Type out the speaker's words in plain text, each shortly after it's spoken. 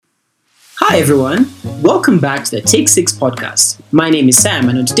Hi everyone, welcome back to the Take 6 podcast. My name is Sam,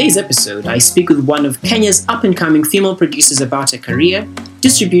 and on today's episode, I speak with one of Kenya's up-and-coming female producers about her career,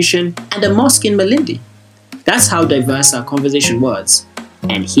 distribution, and a mosque in Malindi. That's how diverse our conversation was.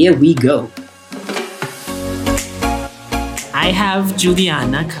 And here we go. I have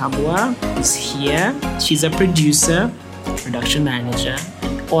Juliana Kabwa, who's here. She's a producer, production manager,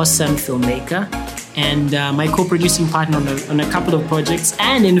 an awesome filmmaker, and my co-producing partner on a couple of projects.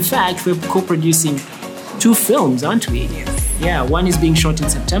 And in fact, we're co-producing 2 films, aren't we? Yes. Yeah, one is being shot in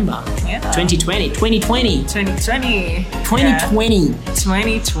September. Yeah. 2020. 2020. 2020.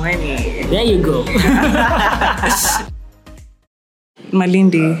 2020. There you go.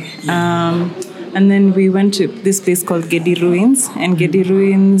 Malindi. And then we went to this place called Gedi Ruins. And Gedi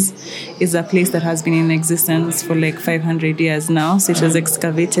Ruins is a place that has been in existence for like 500 years now. So it was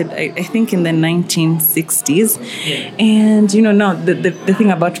excavated, I think, in the 1960s. Yeah. And, you know, now the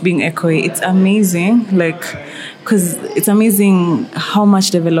thing about being Ekoi, it's amazing. Because it's amazing how much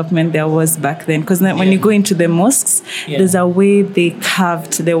development there was back then. Because when you go into the mosques, there's a way they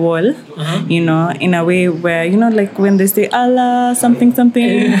carved the wall, you know, in a way where, you know, like when they say Allah, something,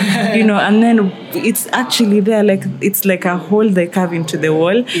 you know, and then it's actually there, like it's like a hole they carve into the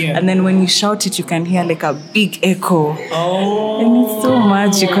wall. Yeah. And then when you shout it, you can hear like a big echo. Oh. And it's so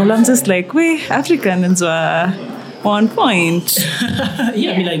magical. I'm just like, Africans were on point.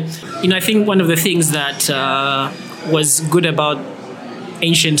 Yeah, I mean, like, you know, I think one of the things that was good about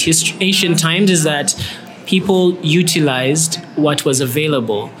ancient times is that people utilized what was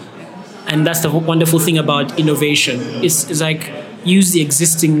available, and that's the wonderful thing about innovation. It's like use the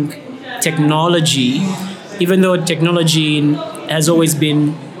existing technology, even though technology has always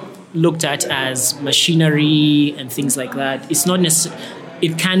been looked at as machinery and things like that. It's not necessarily.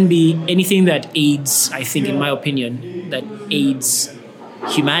 It can be anything that aids, I think, in my opinion, that aids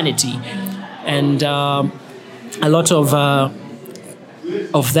humanity. And a lot of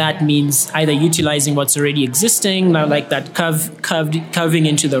that means either utilizing what's already existing, like that curving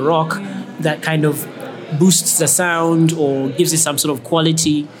into the rock, that kind of boosts the sound or gives it some sort of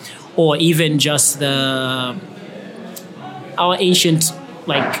quality, or even just our ancient,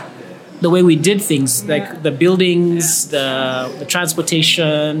 like, the way we did things, like the buildings, the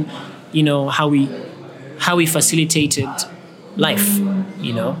transportation, you know, how we facilitated life,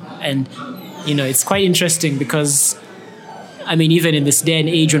 you know. And, you know, it's quite interesting because, I mean, even in this day and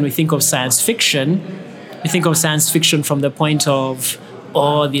age, when we think of science fiction, we think of science fiction from the point of,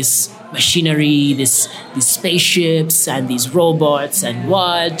 this machinery, these spaceships and these robots and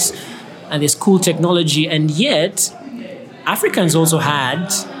this cool technology. And yet, Africans also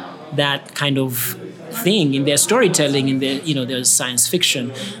had that kind of thing in their storytelling, in their, you know, there's science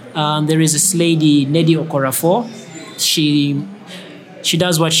fiction. There is this lady, Nnedi Okorafor. She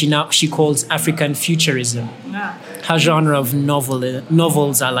does what she calls African futurism. Her genre of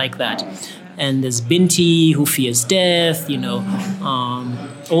novels are like that. And there's Binti, Who Fears Death, you know,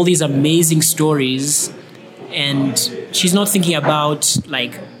 all these amazing stories. And she's not thinking about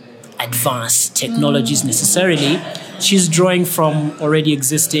like advanced technologies necessarily. She's drawing from already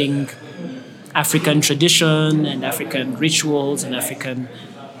existing African tradition and African rituals and African,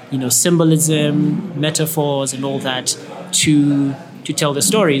 you know, symbolism, metaphors, and all that to tell the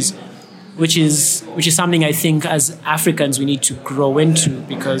stories, which is something I think as Africans we need to grow into,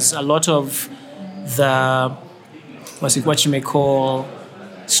 because a lot of the what you may call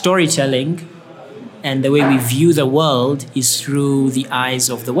storytelling and the way we view the world is through the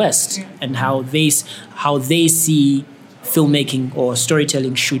eyes of the West, and how they see filmmaking or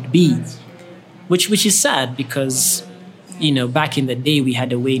storytelling should be, which is sad because, you know, back in the day we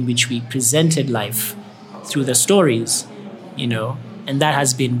had a way in which we presented life through the stories, you know, and that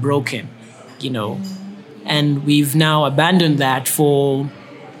has been broken, you know, and we've now abandoned that for,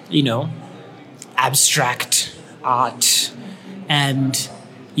 you know, abstract art and,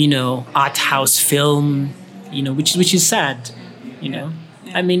 you know, art house film, you know, which is sad, you know.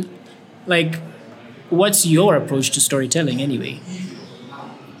 Yeah. I mean, like, what's your approach to storytelling anyway?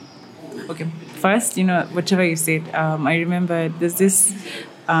 Okay, first, you know, whatever you said, I remember there's this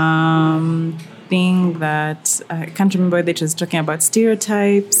thing that I can't remember whether it was talking about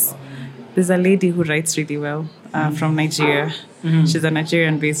stereotypes. There's a lady who writes really well from Nigeria. Mm-hmm. She's a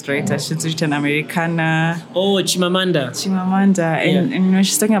Nigerian-based writer. She's written Americana. Oh, Chimamanda. And you know,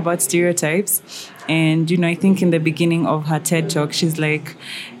 she's talking about stereotypes. And, you know, I think in the beginning of her TED Talk, she's like,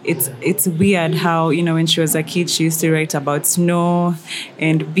 it's weird how, you know, when she was a kid, she used to write about snow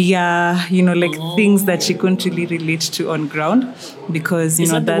and beer, you know, like things that she couldn't really relate to on ground because, you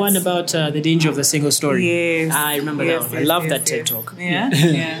know, that's... the one about the danger of the single story? Yes. I remember that one. I love that TED Talk.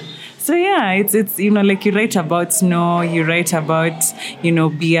 Yeah. So yeah, it's like you write about snow, you write about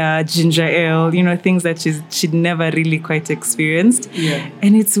beer, ginger ale, things that she'd never really quite experienced. Yeah.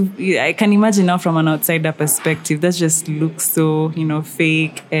 And I can imagine now from an outsider perspective, that just looks so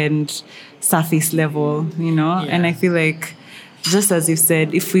fake and surface level, Yeah. And I feel like, just as you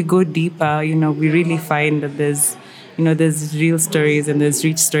said, if we go deeper, we really find that there's real stories and there's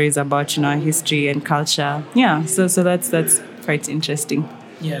rich stories about our history and culture. Yeah, so that's quite interesting.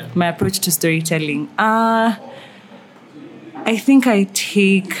 Yeah. My approach to storytelling. I think I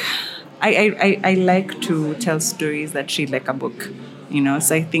like to tell stories that read like a book,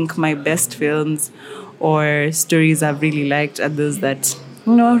 So I think my best films or stories I've really liked are those that,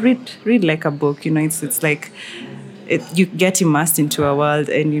 read like a book. It's like you get immersed into a world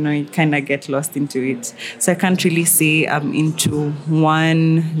and, you kind of get lost into it. So I can't really say I'm into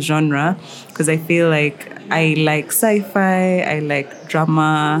one genre because I feel like I like sci-fi, I like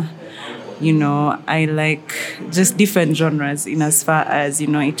drama, I like just different genres in as far as,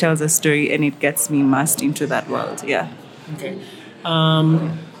 it tells a story and it gets me immersed into that world. Yeah. Okay.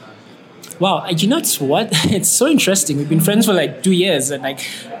 Wow. You know what? It's so interesting. We've been friends for like 2 years and I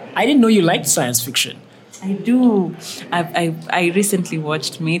didn't know you liked science fiction. I do. I recently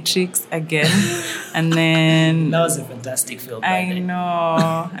watched Matrix again, and then that was a fantastic film. I know.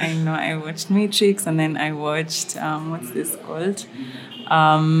 I watched Matrix, and then I watched what's this called?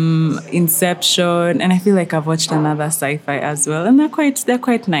 Inception, and I feel like I've watched another sci-fi as well, and they're quite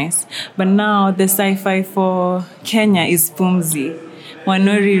nice. But now the sci-fi for Kenya is Pumzi.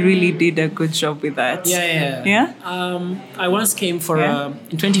 Wanori really did a good job with that. Yeah. I once came in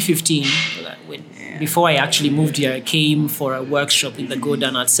 2015, before I actually moved here, I came for a workshop in the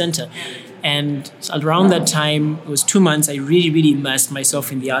Gordon Arts Center. And around that time, it was 2 months, I really, really immersed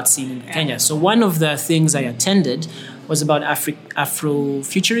myself in the art scene in Kenya. So one of the things I attended was about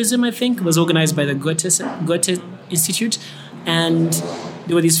Afrofuturism, I think. It was organized by the Goethe Institute. And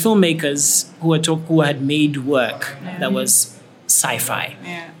there were these filmmakers who had made work that was sci-fi,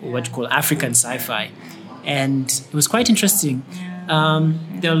 or what you call African sci-fi. And it was quite interesting.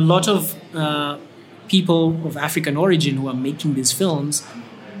 There are a lot of people of African origin who are making these films.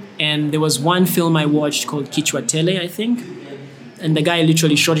 And there was one film I watched called Kichwa Tele, I think. And the guy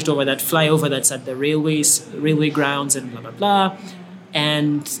literally shot it over that flyover that's at the railway grounds and blah, blah, blah.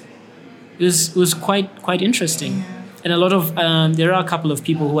 And it was quite interesting. And a lot of, there are a couple of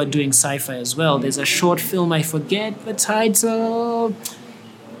people who are doing sci-fi as well. There's a short film, I forget the title.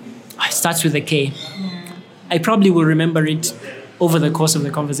 It starts with a K. I probably will remember it over the course of the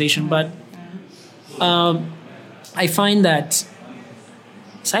conversation, but I find that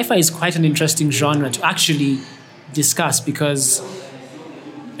sci-fi is quite an interesting genre to actually discuss because,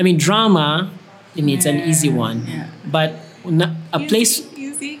 drama, it's an easy one, but a place...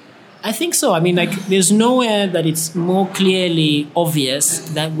 I think so. There's nowhere that it's more clearly obvious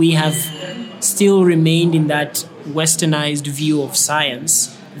that we have still remained in that westernized view of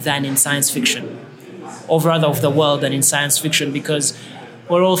science than in science fiction, or rather of the world than in science fiction, because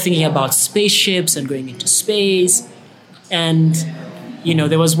we're all thinking about spaceships and going into space. And,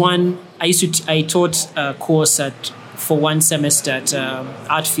 there was one, I taught a course for 1 semester at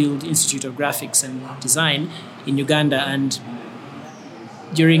Artfield Institute of Graphics and Design in Uganda, and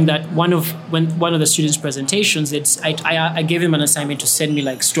during that one of the students' presentations, I gave him an assignment to send me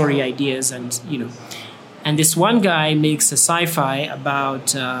like story ideas, and and this one guy makes a sci-fi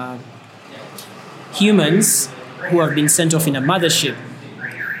about humans who have been sent off in a mothership,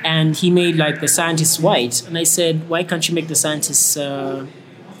 and he made like the scientists white, and I said, why can't you make the scientists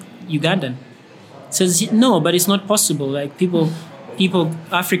Ugandan? He says, no, but it's not possible. Like people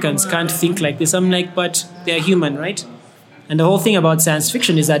Africans can't think like this. I'm like, but they're human, right? And the whole thing about science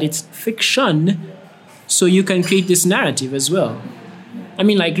fiction is that it's fiction, so you can create this narrative as well.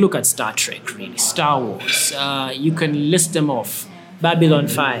 Look at Star Trek, really, Star Wars. You can list them off. Babylon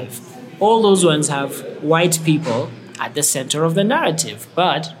 5. All those ones have white people at the center of the narrative.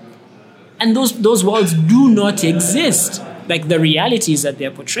 And those worlds do not exist. Like the realities that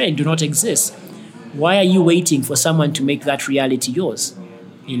they're portraying do not exist. Why are you waiting for someone to make that reality yours?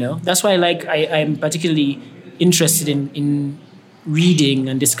 That's why I'm particularly interested in reading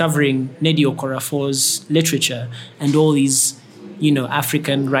and discovering Nnedi Okorafor's literature and all these,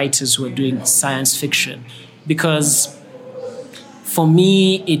 African writers who are doing science fiction. Because for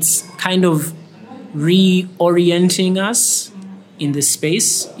me, it's kind of reorienting us in this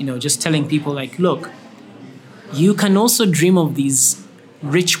space, just telling people like, look, you can also dream of these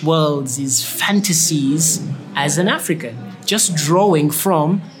rich worlds, these fantasies as an African, just drawing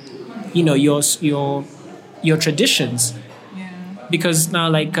from, your traditions. because now,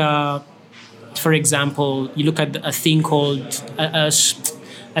 like, for example, you look at a thing called a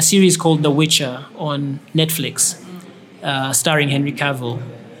series called The Witcher on Netflix, starring Henry Cavill.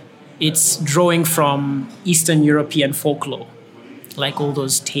 It's drawing from Eastern European folklore, like all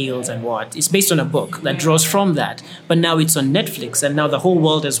those tales and what. It's based on a book that draws from that, but now it's on Netflix, and now the whole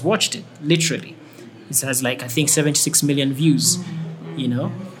world has watched it, literally. It has, like, I think 76 million views, you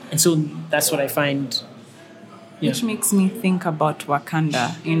know? And so that's what I find. Yeah. Which makes me think about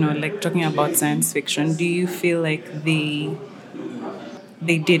Wakanda, you know, like talking about science fiction. Do you feel like they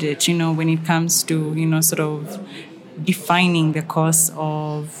did it, you know, when it comes to, you know, sort of defining the course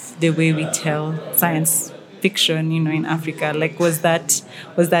of the way we tell science fiction, you know, in Africa? Like, was that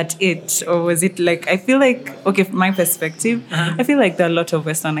it? Or was it like, I feel like, okay, from my perspective, I feel like there are a lot of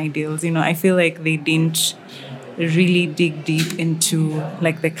Western ideals, you know, I feel like they didn't really dig deep into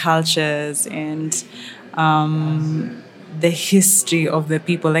like the cultures and the history of the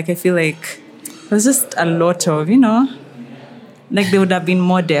people. Like, I feel like there's just a lot of, you know, like there would have been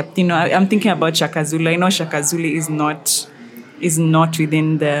more depth. You know, I'm thinking about Shaka Zulu. I know Shaka Zulu is not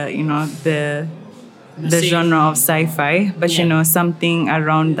within the, you know, the genre of sci-fi, but you know, something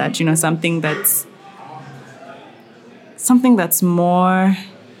around that, you know, something that's more,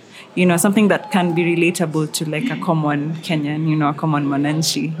 you know, something that can be relatable to like a common Kenyan, you know, a common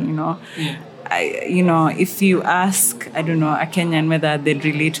Mwananchi, you know. You know, if you ask, I don't know, a Kenyan whether they'd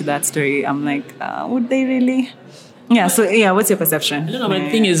relate to that story, I'm like, would they really? Yeah, so yeah, what's your perception? I don't know, but the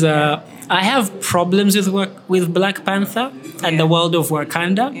thing is, I have problems with Black Panther and the world of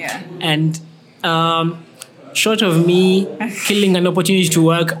Wakanda. Yeah. And short of me killing an opportunity to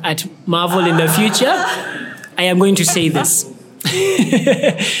work at Marvel in the future, I am going to say this.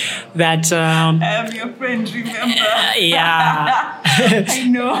 That I am your friend, remember? Yeah. I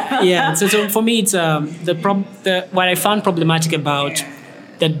know. Yeah. So for me, it's what I found problematic about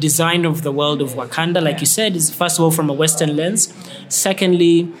the design of the world of Wakanda, like you said, is first of all from a Western lens.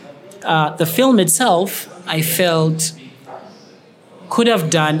 Secondly, the film itself, I felt, could have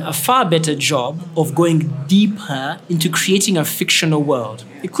done a far better job of going deeper into creating a fictional world.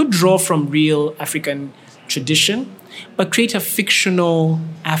 It could draw from real African tradition, but create a fictional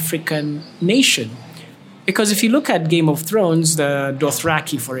African nation. Because if you look at Game of Thrones, the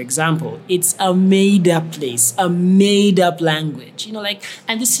Dothraki, for example, it's a made-up place, a made-up language. You know, like,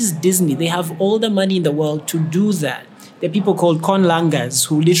 and this is Disney. They have all the money in the world to do that. There are people called conlangas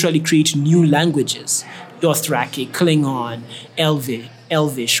who literally create new languages. Dothraki, Klingon,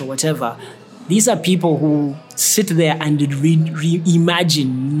 Elvish, or whatever. These are people who sit there and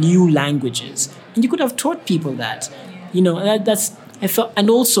reimagine new languages. And you could have taught people that. You know, I felt, and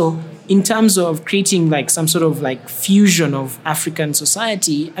also in terms of creating like some sort of like fusion of African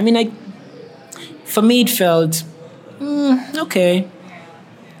society, I mean, for me it felt okay.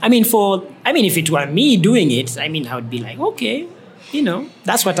 I mean, if it were me doing it, I mean, I would be like, okay, you know,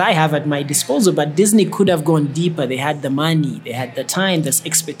 that's what I have at my disposal. But Disney could have gone deeper. They had the money, they had the time, there's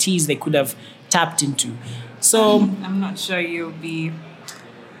expertise they could have tapped into. So I'm not sure you'll be,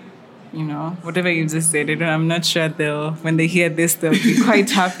 you know, whatever you just said, I'm not sure when they hear this, they'll be quite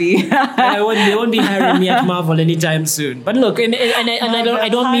happy. They won't be hiring me at Marvel anytime soon. But look, and I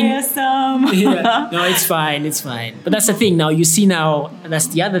don't mean... Yeah, no, it's fine. But that's the thing now. You see now, that's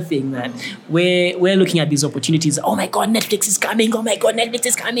the other thing, that we're looking at these opportunities. Oh my God, Netflix is coming. Oh my God, Netflix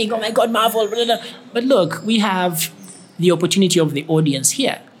is coming. Oh my God, Marvel. Blah, blah, blah. But look, we have the opportunity of the audience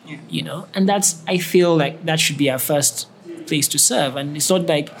here, you know, and I feel like that should be our first place to serve. And it's not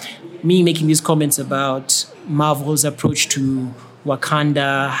like me making these comments about Marvel's approach to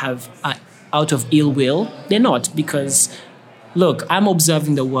Wakanda have out of ill will. They're not, because look, I'm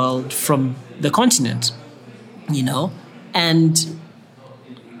observing the world from the continent, you know, and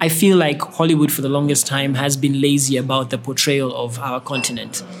I feel like Hollywood for the longest time has been lazy about the portrayal of our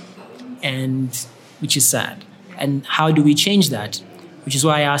continent, and which is sad. And how do we change that? Which is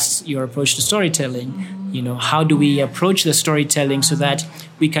why I asked your approach to storytelling. You know, how do we approach the storytelling so that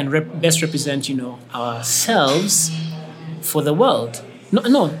we can best represent, you know, ourselves for the world?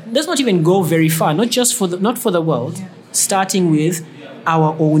 No, let's not even go very far. Not for the world. Starting with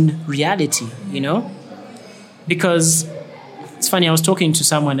our own reality, you know? Because it's funny, I was talking to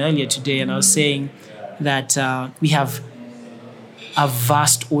someone earlier today and I was saying that we have a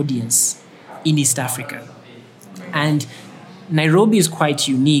vast audience in East Africa. And Nairobi is quite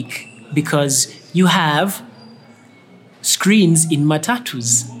unique because you have screens in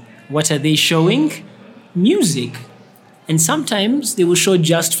matatus. What are they showing? Music. And sometimes they will show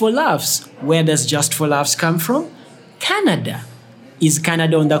Just for Laughs. Where does Just for Laughs come from? Canada. Is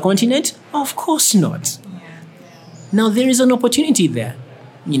Canada on the continent? Of course not. Now there is an opportunity there.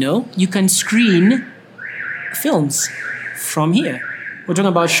 You can screen films from here. We're talking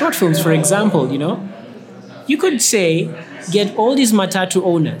about short films, for example, You could say, get all these Matatu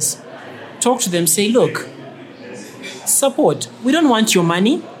owners, talk to them, say, look, support. We don't want your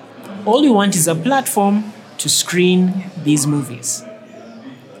money. All we want is a platform to screen these movies.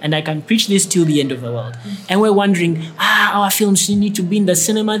 And I can preach this till the end of the world. And we're wondering, our films need to be in the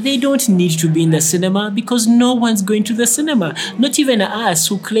cinema. They don't need to be in the cinema because no one's going to the cinema. Not even us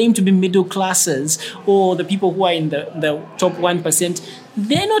who claim to be middle classes or the people who are in the top 1%.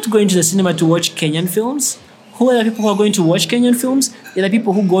 They're not going to the cinema to watch Kenyan films. Who are the people who are going to watch Kenyan films? They're the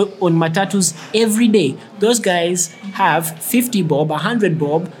people who go on matatus every day. Those guys have 50 bob, 100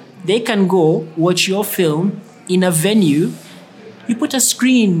 bob. They can go watch your film in a venue. You put a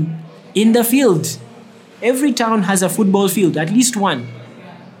screen in the field. Every town has a football field, at least one.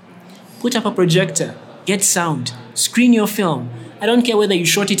 Put up a projector, get sound, screen your film. I don't care whether you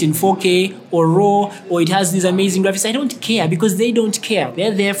shot it in 4K or RAW or it has these amazing graphics. I don't care because they don't care.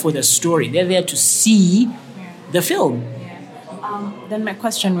 They're there for the story. They're there to see the film. Then my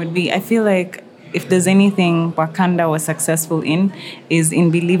question would be, I feel like if there's anything Wakanda was successful in, is in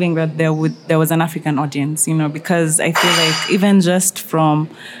believing that there was an African audience, because I feel like even just from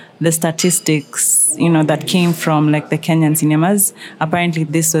the statistics, that came from like the Kenyan cinemas, apparently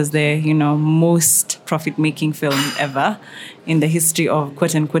this was the, most profit-making film ever in the history of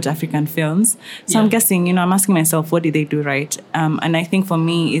quote-unquote African films. So I'm guessing, I'm asking myself, what did they do right? And I think for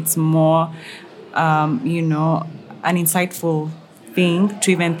me, it's more, an insightful thing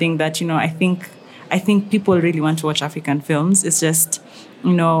to even think that, I think people really want to watch African films. It's just,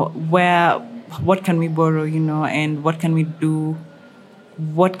 what can we borrow, and what can we do?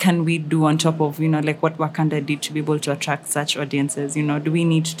 What can we do on top of, like what Wakanda did to be able to attract such audiences? Do we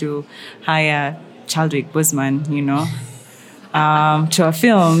need to hire Chadwick Boseman, to a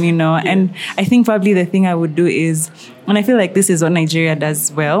film, And I think probably the thing I would do is, and I feel like this is what Nigeria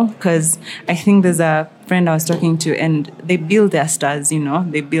does well, because I think there's a friend I was talking to and they build their stars,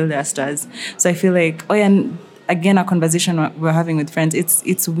 they build their stars. So I feel like, and again, a conversation we're having with friends,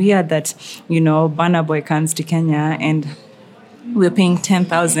 it's weird that, Burna Boy comes to Kenya and we're paying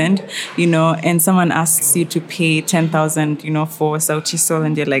 10,000, and someone asks you to pay 10,000, for Sauti Sol,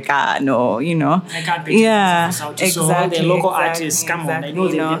 and you're like, no, I can't pay 10,000 for Sauti Sol. They're local artists. Come on, I know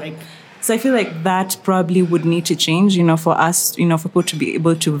they're like. So I feel like that probably would need to change, for us, for people to be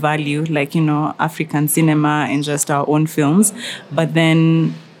able to value, like, African cinema and just our own films. But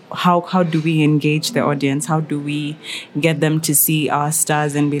then how do we engage the audience? How do we get them to see our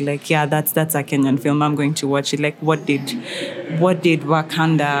stars and be like, yeah, that's a Kenyan film, I'm going to watch it. Like, what did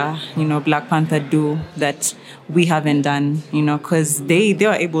Wakanda, Black Panther do that we haven't done, because they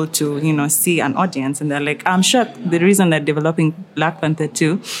are able to, see an audience and they're like, I'm sure the reason they're developing Black Panther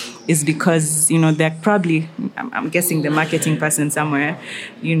 2 is because, they're probably, I'm guessing the marketing person somewhere,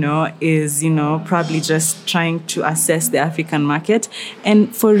 is, probably just trying to assess the African market.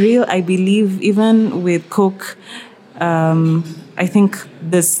 And for real, I believe even with Coke, I think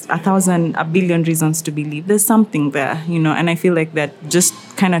there's a billion reasons to believe there's something there, and I feel like that just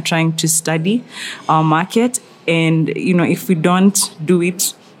kind of trying to study our market. And, if we don't do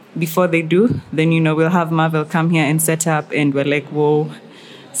it before they do, then, we'll have Marvel come here and set up and we're like, whoa,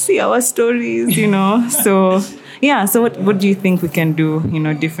 see our stories, So, yeah, so what do you think we can do,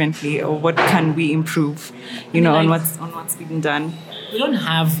 differently, or what can we improve, on what's being done?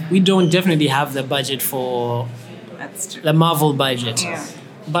 We don't definitely have the budget for the Marvel budget. Yeah.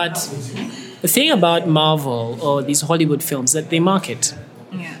 But the thing about Marvel or these Hollywood films that they market.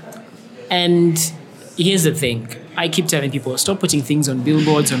 Yeah. And here's the thing. I keep telling people, stop putting things on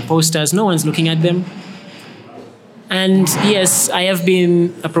billboards, on posters. No one's looking at them. And yes, I have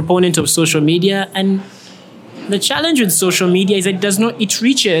been a proponent of social media. And the challenge with social media is that it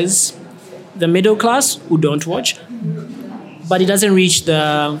reaches the middle class who don't watch, but it doesn't reach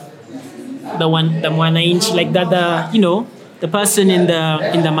the one inch, like that, the person in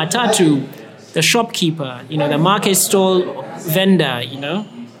the matatu, the shopkeeper, the market stall vendor,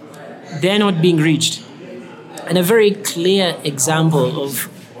 they're not being reached. And a very clear example of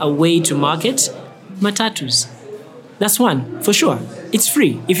a way to market, matatus. That's one, for sure. It's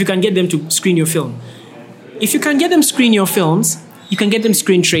free if you can get them to screen your film. If you can get them screen your films, you can get them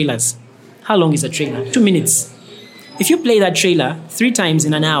screen trailers. How long is a trailer? 2 minutes. If you play that trailer 3 times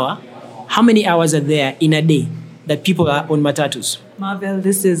in an hour, how many hours are there in a day that people are on matatus? Marvel,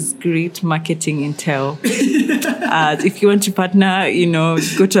 this is great marketing intel. If you want to partner,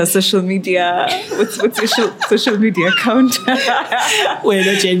 go to our social media. What's social media account? We're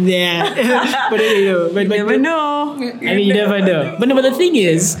not in there. But you never know. You never know. But the thing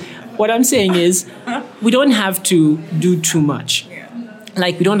is, what I'm saying is, we don't have to do too much.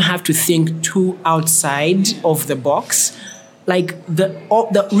 Like, we don't have to think too outside of the box. Like,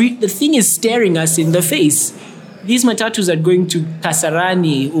 the thing is staring us in the face. These matatus are going to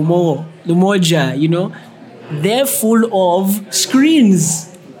Kasarani, Umoja, they're full of screens.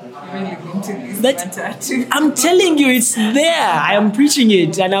 I'm telling you, it's there. I am preaching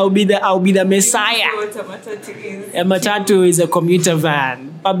it, and I'll be the Messiah. A matatu is a commuter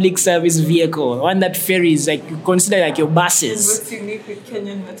van, public service vehicle, one that ferries, like you consider like your buses. What's unique with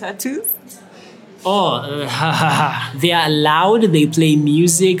Kenyan matatus? They are loud. They play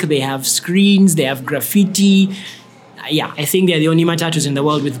music. They have screens. They have graffiti. Yeah, I think they're the only matatus in the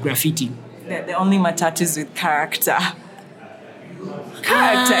world with graffiti. They're the only matatus with character.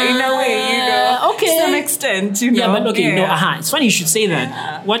 In a way, Okay. To some extent, Yeah, but okay, it's funny you should say that.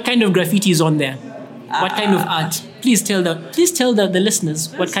 Yeah. What kind of graffiti is on there? What kind of art? Please tell the listeners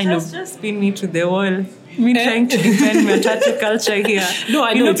what kind of. Just pin me to the wall. Me trying to defend matatu culture here. No,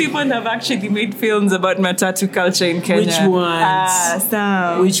 I know. People have actually made films about matatu culture in Kenya. Which ones?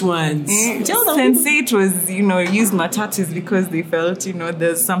 Which ones? Tell them. Sense8 was, used matatus because they felt,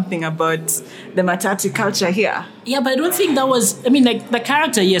 there's something about the matatu culture here. Yeah, but I don't think that was. I mean, like the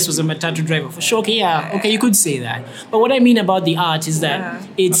character, yes, was a matatu driver for sure. Okay, you could say that. But what I mean about the art is that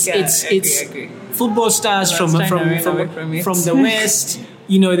it's agree. Football stars from the West.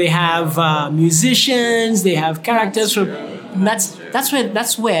 They have musicians, they have characters from. That's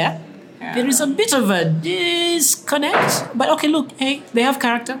where there is a bit of a disconnect. But okay, look, hey, they have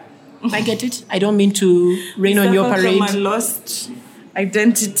character. I get it. I don't mean to rain on your parade. From a lost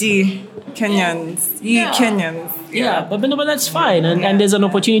identity, Kenyans. Kenyans. Yeah, but that's fine, and there's an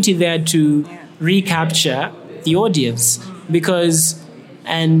opportunity there to recapture the audience because.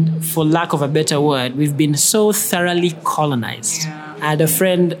 And for lack of a better word, we've been so thoroughly colonized. Yeah. I had a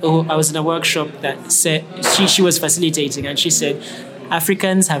friend who I was in a workshop that said she was facilitating, and she said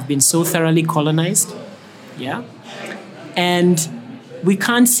Africans have been so thoroughly colonized, and we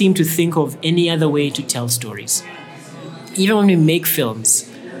can't seem to think of any other way to tell stories. Even when we make films,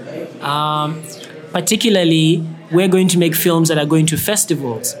 particularly we're going to make films that are going to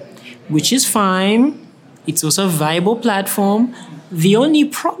festivals, which is fine. It's also a viable platform. The only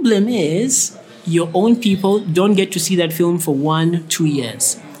problem is your own people don't get to see that film for 1-2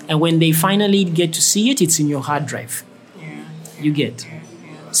 years. And when they finally get to see it, it's in your hard drive. You get.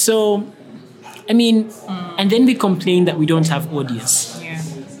 So, I mean, and then we complain that we don't have audience.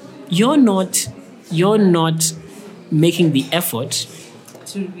 You're not making the effort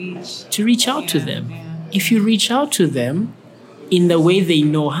to reach out to them. If you reach out to them in the way they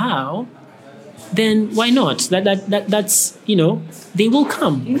know how, then why not? That's they will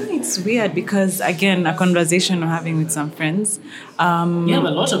come. It's weird because again, a conversation we're having with some friends. You have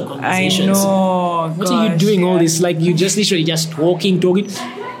a lot of conversations. I know. What are you doing all this? Like you just literally just talking. Yes.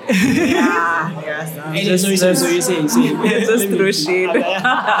 Sorry, you're saying. Just throw shade.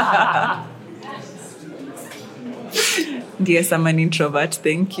 Yes, I'm an introvert.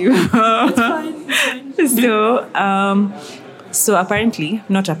 Thank you. It's fine. So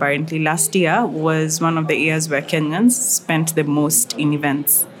last year was one of the years where Kenyans spent the most in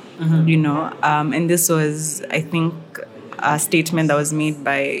events, and this was, I think, a statement that was made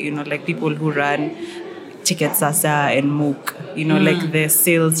by, like people who run Ticket Sasa and MOOC, like the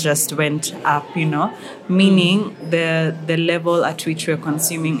sales just went up, meaning the level at which we're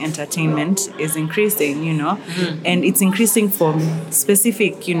consuming entertainment is increasing, and it's increasing for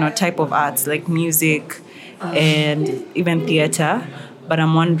specific, type of arts like music, and even theater. But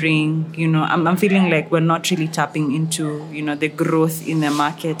I'm wondering, I'm feeling like we're not really tapping into, the growth in the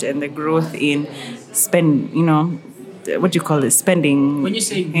market and the growth in spending. When you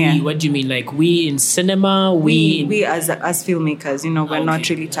say we, what do you mean? Like we in cinema, we as filmmakers, we're not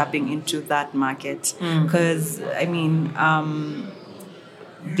really tapping into that market because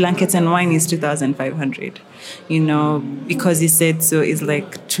Blankets and Wine is 2,500, because he said so is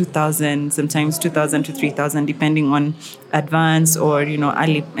like 2,000, sometimes 2,000 to 3,000, depending on advance or,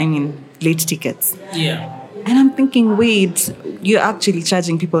 late tickets. Yeah. And I'm thinking, wait, you're actually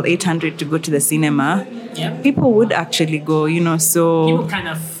charging people 800 to go to the cinema. Yeah. People would actually go, so... People can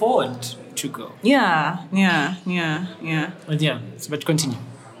afford to go. Yeah. But continue.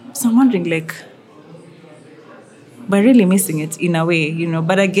 So I'm wondering, we're really missing it in a way,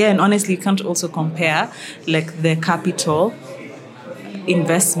 But again, honestly, you can't also compare, the capital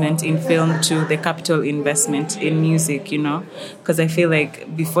investment in film to the capital investment in music, you know, because I feel like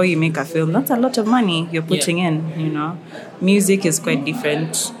before you make a film, that's a lot of money you're putting in, you know. Music is quite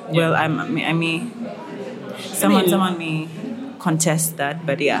different. Well, someone may contest that,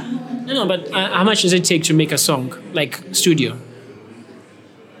 but yeah. No, but how much does it take to make a song, like studio?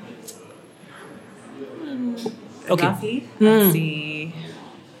 Okay. Roughly, let's see.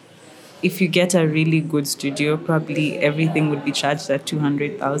 If you get a really good studio, probably everything would be charged at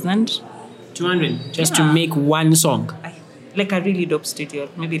 200,000. 200 just to make one song. Like a really dope studio,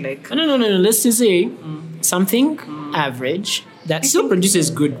 maybe like. No. Let's just say something average that still produces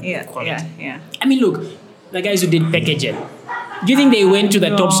good quality. Yeah. I mean, look, the guys who did packaging. Do you think they went to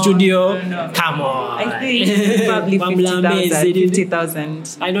the top studio? No. Come on. I think probably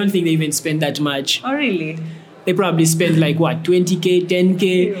 50,000. I don't think they even spent that much. Oh, really? They probably spent like what, 20K,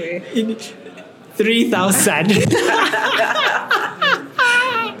 10K, 3,000.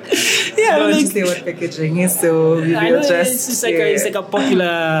 Yeah, don't like, say what packaging is, so we will just. It's like a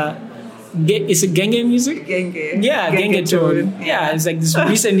popular. Is it Genge music? Genge. Yeah, Genge tone. Yeah, it's like this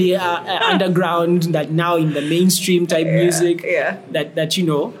recently underground that now in the mainstream type music. Yeah. That you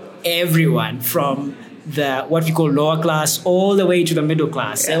know, everyone from the what we call lower class all the way to the middle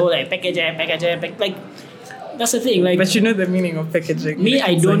class. They're all like packaging, like. That's the thing, like. But you know the meaning of packaging. Me,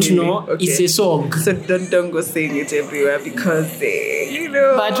 I don't know. Okay. It's a song. So don't go saying it everywhere because you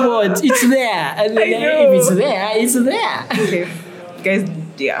know. But what? It's there. I know. If it's there, it's there. Okay, guys.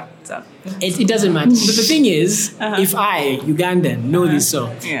 Yeah. So. It doesn't matter. But the thing is, if I, Ugandan, know this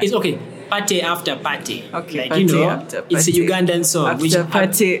song, it's okay. Party after party. Okay. Like party you know, after party. it's a Ugandan song. After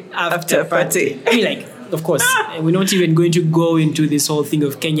party. After party. I mean, like, of course, we're not even going to go into this whole thing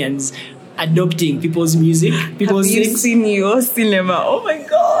of Kenyans adopting people's music. Have you seen your cinema? Oh my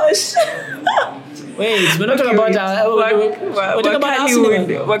gosh. Wait, we're not talking about we're talking about Hollywood.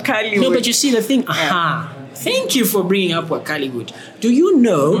 No, but you see the thing. Aha. Thank you for bringing up Wakaliwood. Do you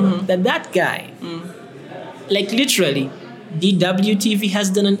know that guy, like literally, DWTV has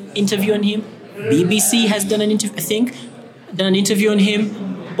done an interview on him. BBC has done an interview on him.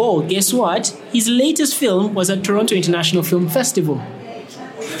 Oh, guess what? His latest film was at Toronto International Film Festival.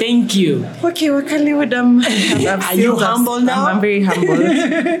 Thank you. Okay, Wakaliwood, are you humble now? I'm very humble.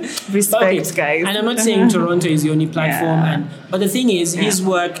 Respect, guys. And I'm not saying Toronto is the only platform, but the thing is, his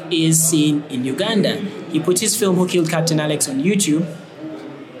work is seen in Uganda. He put his film "Who Killed Captain Alex" on YouTube.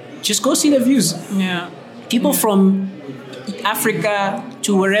 Just go see the views. Yeah. People from Africa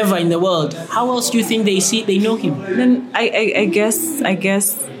to wherever in the world. How else do you think they know him? Then I guess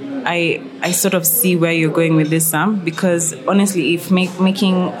I sort of see where you're going with this, Sam, because honestly, if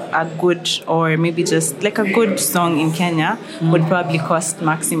making a good or maybe just like a good song in Kenya would probably cost a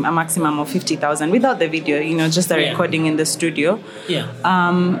maximum of 50,000 without the video, you know, just the recording in the studio. Yeah.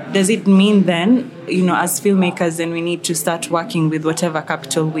 Does it mean then, you know, as filmmakers, then we need to start working with whatever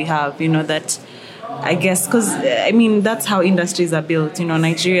capital we have, you know, that I guess, because I mean, that's how industries are built. You know,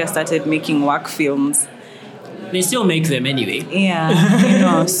 Nigeria started making work films. They still make them anyway. Yeah, you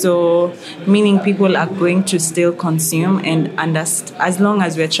know, so meaning people are going to still consume and understand, as long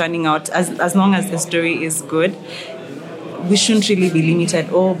as we're churning out, as long as the story is good, we shouldn't really be limited,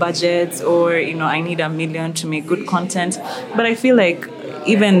 budgets, or, you know, I need $1 million to make good content. But I feel like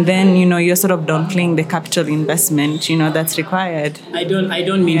even then, you know, you're sort of downplaying the capital investment, you know, that's required. I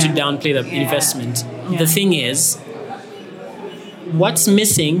don't mean to downplay the investment. Yeah. The thing is, what's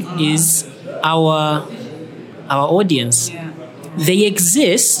missing is our audience. Yeah. They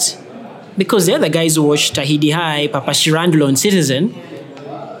exist because they're the guys who watch Tahidi High, Papa Shirandula on Citizen,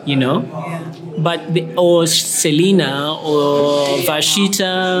 you know. Yeah. Or Selena or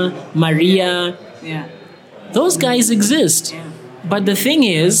Vashita, Maria. Yeah. Those guys exist. Yeah. But the thing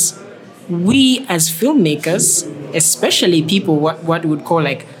is, we as filmmakers, especially people what we would call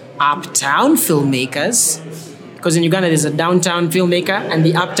like uptown filmmakers, because in Uganda there's a downtown filmmaker and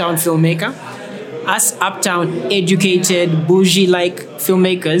the uptown filmmaker. Us uptown, educated, bougie-like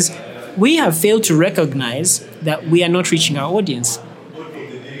filmmakers, we have failed to recognize that we are not reaching our audience.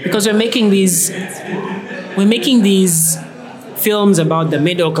 Because we're making these films about the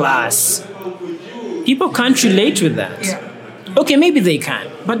middle class. People can't relate with that. Yeah. Okay, maybe they can.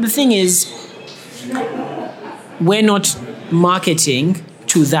 But the thing is, we're not marketing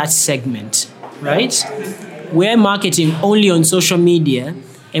to that segment, right? We're marketing only on social media.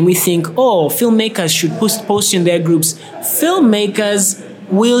 And we think, filmmakers should post in their groups. Filmmakers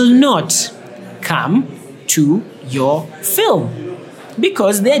will not come to your film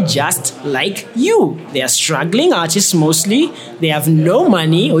because they're just like you. They are struggling artists mostly. They have no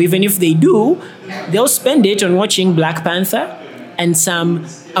money, or even if they do, they'll spend it on watching Black Panther and some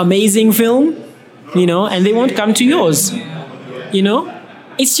amazing film, and they won't come to yours.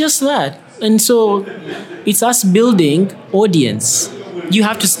 It's just that. And so it's us building audience. You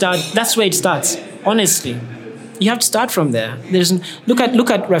have to start. That's where it starts. Honestly, you have to start from there. Look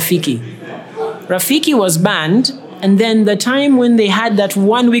at Rafiki. Rafiki was banned, and then the time when they had that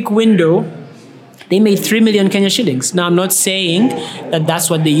 1 week window, they made 3 million Kenya shillings. Now, I'm not saying that that's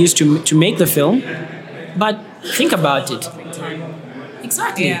what they used to make the film, but think about it.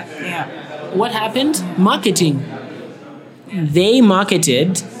 Exactly. Yeah. What happened? Marketing. They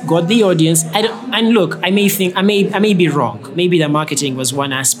marketed, got the audience. And look, I may be wrong. Maybe the marketing was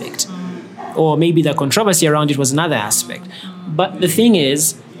one aspect, or maybe the controversy around it was another aspect. But the thing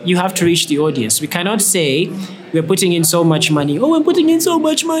is, you have to reach the audience. We cannot say we're putting in so much money. Oh, I'm putting in so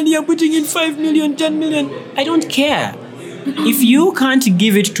much money. I'm putting in 5 million, 10 million. I don't care. If you can't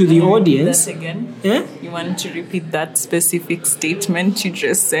give it to the audience... That again? Eh? You want to repeat that specific statement you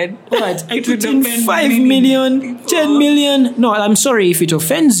just said? What? I put in 5 million, 10 million. No, I'm sorry if it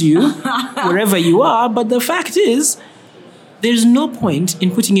offends you, wherever you are, but the fact is, there's no point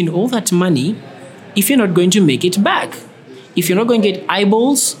in putting in all that money if you're not going to make it back. If you're not going to get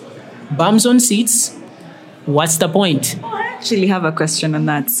eyeballs, bums on seats, what's the point? I actually have a question on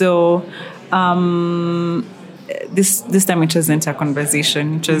that. So, this time it wasn't a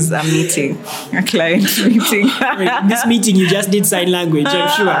conversation, it was a meeting, a client meeting. Wait, this meeting you just did sign language, I'm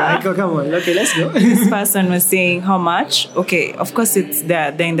sure. Like, oh, come on, okay, let's go. This person was saying how much. Okay, of course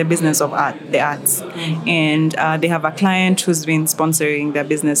they're in the business of the arts, and they have a client who's been sponsoring their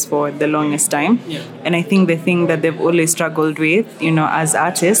business for the longest time. Yeah. And I think the thing that they've always struggled with, as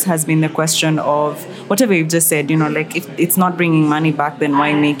artists, has been the question of whatever you've just said. Like if it's not bringing money back, then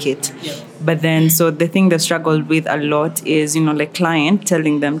why make it? Yeah. But then, so the thing that struggled with a lot is, like client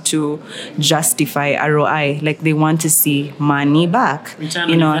telling them to justify ROI, like they want to see money back,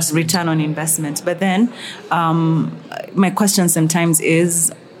 return on investment. But then, my question sometimes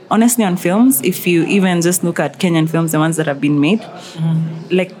is, honestly, on films, if you even just look at Kenyan films, the ones that have been made,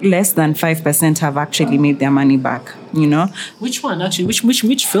 like less than 5% have actually made their money back. Which one actually?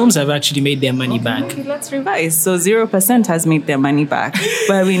 Which films have actually made their money back? Okay, let's revise. So 0% has made their money back.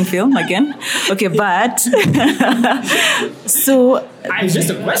 Were we in film again? Okay, but so it's just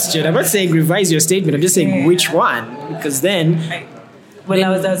a question. I'm not saying revise your statement. I'm just saying which one, because then. I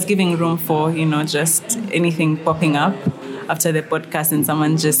was giving room for just anything popping up after the podcast and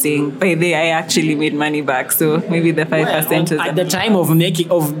someone just saying, by the way, I actually made money back. So maybe the 5% is at the time of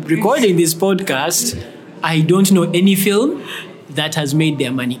recording this podcast, I don't know any film that has made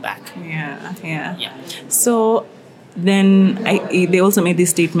their money back. Yeah. So then they also made this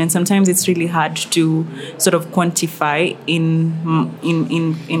statement. Sometimes it's really hard to sort of quantify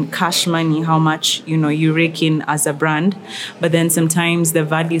in cash money how much you rake in as a brand, but then sometimes the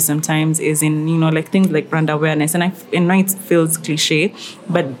value is in like things like brand awareness. And I know it feels cliche,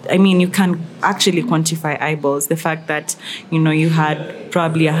 but I mean you can actually quantify eyeballs. The fact that you had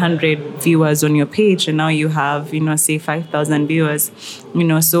probably 100 viewers on your page and now you have say 5,000 viewers.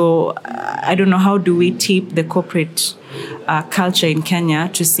 So I don't know, how do we tip the corporate culture in Kenya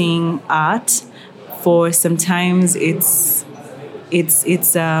to seeing art? For sometimes it's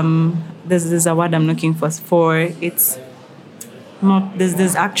there's a word I'm looking for it's not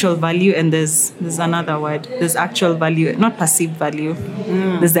there's actual value, and there's another word. There's actual value, not perceived value.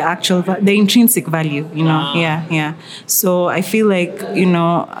 There's the actual the intrinsic value, Yeah. So I feel like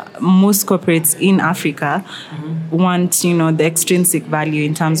most corporates in Africa want the extrinsic value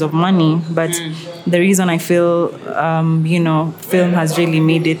in terms of money, but the reason I feel film has really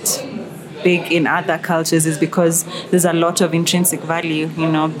made it big in other cultures is because there's a lot of intrinsic value,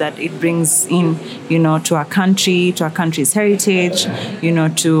 that it brings in, to our country, to our country's heritage,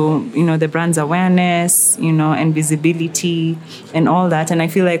 to, the brand's awareness, and visibility and all that. And I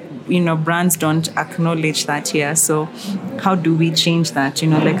feel like, brands don't acknowledge that here. So how do we change that?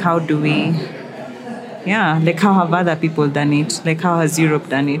 How do we, how have other people done it? Like, how has Europe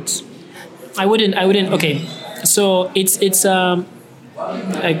done it? I wouldn't, okay. So it's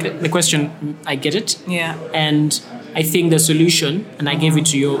like the question, I get it. Yeah. And I think the solution, and I gave it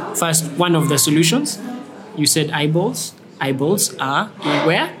to you first, one of the solutions, you said eyeballs. Eyeballs are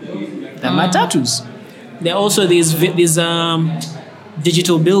where? The matatus. There are also these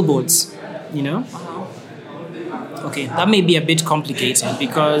digital billboards, Okay, that may be a bit complicated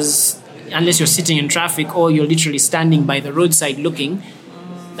because unless you're sitting in traffic or you're literally standing by the roadside looking,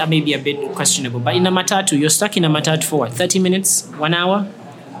 that may be a bit questionable. But in a matatu, you're stuck in a matatu for what, 30 minutes, 1 hour?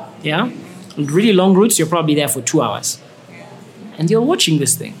 Yeah? And really long routes, you're probably there for 2 hours. And you're watching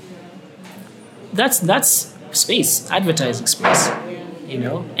this thing. That's space, advertising space, you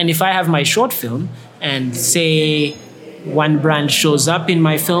know. And if I have my short film and say one brand shows up in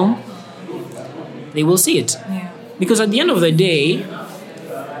my film, they will see it. Yeah. Because at the end of the day,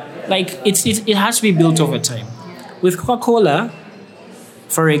 like it has to be built over time. With Coca-Cola,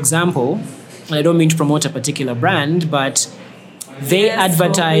 for example, and I don't mean to promote a particular brand, but they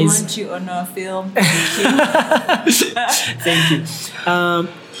advertise. We want you on our film. Thank you.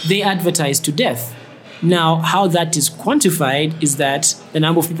 They advertise to death. Now, how that is quantified is that the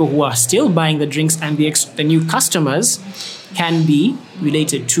number of people who are still buying the drinks and the new customers can be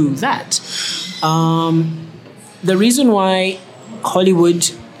related to that. The reason why Hollywood,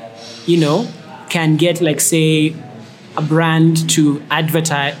 you know, can get, like, say, a brand to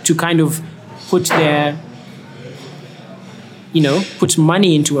advertise, to kind of put their, you know, put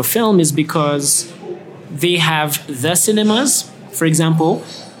money into a film is because they have the cinemas. For example,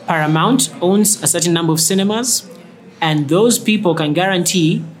 Paramount owns a certain number of cinemas, and those people can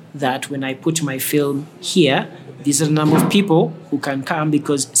guarantee that when I put my film here, these are the number of people who can come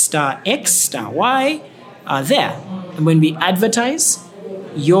because star X, star Y are there. And when we advertise,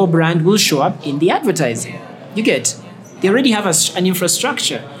 your brand will show up in the advertising. You get? They already have an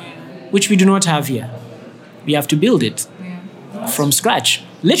infrastructure, which we do not have here. We have to build it from scratch,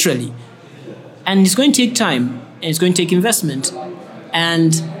 literally. And it's going to take time, and it's going to take investment.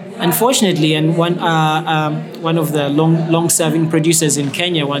 And unfortunately, and one of the long-serving producers in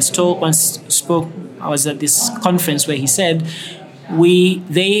Kenya once spoke. I was at this conference where he said,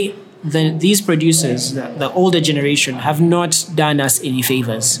 these producers, the older generation, have not done us any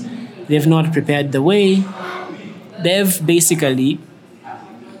favors. They've not prepared the way. They've basically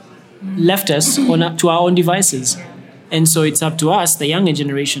left us to our own devices. And so it's up to us, the younger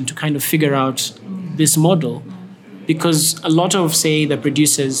generation, to kind of figure out this model. Because a lot of, say, the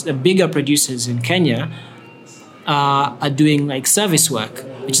bigger producers in Kenya are doing like service work,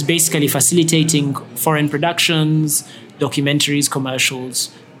 which is basically facilitating foreign productions, documentaries,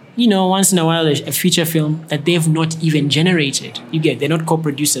 commercials. You know, once in a while, a feature film that they've not even generated. You get, they're not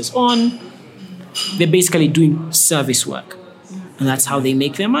co-producers on. They're basically doing service work. And that's how they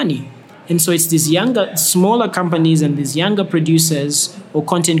make their money. And so it's these younger, smaller companies and these younger producers or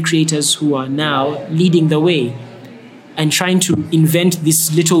content creators who are now leading the way and trying to invent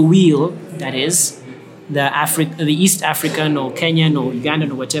this little wheel that is the East African or Kenyan or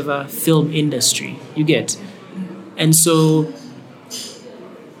Ugandan or whatever film industry. You get. And so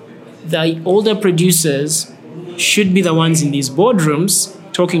the older producers should be the ones in these boardrooms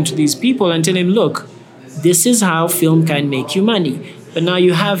talking to these people and telling them, look, this is how film can make you money. But now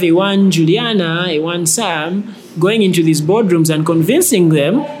you have a one Juliana, a one Sam going into these boardrooms and convincing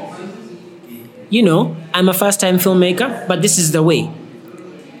them, you know, I'm a first-time filmmaker, but this is the way.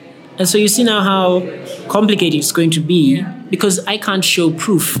 And so you see now how complicated it's going to be because I can't show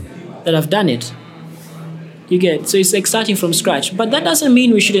proof that I've done it. You get? So it's like starting from scratch. But that doesn't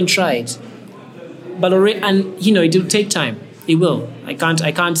mean we shouldn't try it. But already, and you know, it will take time. It will. I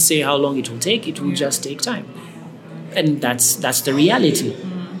can't say how long it will take. It will just take time. And that's the reality.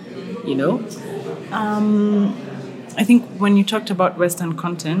 You know? I think when you talked about Western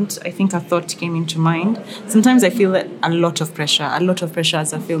content, I think a thought came into mind. Sometimes I feel that a lot of pressure as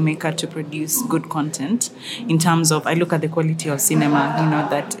a filmmaker to produce good content in terms of, I look at the quality of cinema, you know,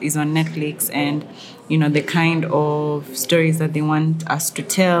 that is on Netflix and, you know, the kind of stories that they want us to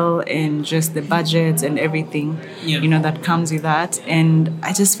tell and just the budgets and everything, you know, that comes with that. And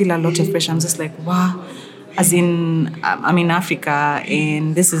I just feel a lot of pressure. I'm just like, wow. As in, I'm in Africa,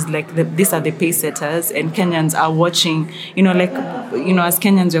 and this is like these are the pace setters, and Kenyans are watching. You know, like, you know, as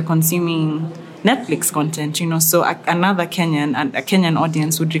Kenyans, we're consuming Netflix content. You know, so another Kenyan and a Kenyan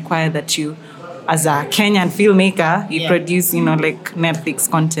audience would require that you, as a Kenyan filmmaker, you produce, you know, like Netflix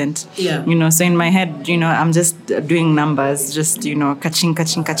content. Yeah. You know, so in my head, you know, I'm just doing numbers, just, you know, catching,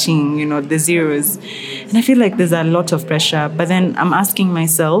 you know, the zeros. And I feel like there's a lot of pressure. But then I'm asking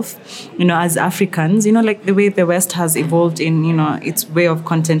myself, you know, as Africans, you know, like the way the West has evolved in, you know, its way of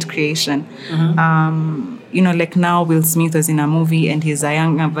content creation. Mm-hmm. You know, like now Will Smith was in a movie and he's a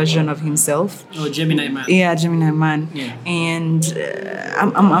younger version of himself. Oh, Gemini Man. Yeah, Gemini Man. Yeah. And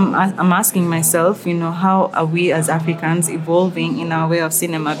I'm asking myself, you know, how are we as Africans evolving in our way of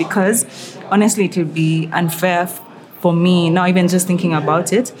cinema? Because honestly, it will be unfair for me, now even just thinking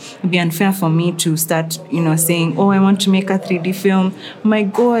about it, it would be unfair for me to start, you know, saying, oh, I want to make a 3D film. My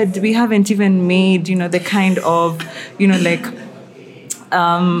God, we haven't even made, you know, the kind of, you know, like,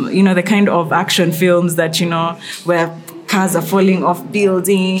 you know, the kind of action films that, you know, where cars are falling off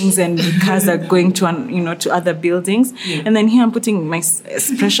buildings and cars are going to to other buildings. And then here I'm putting my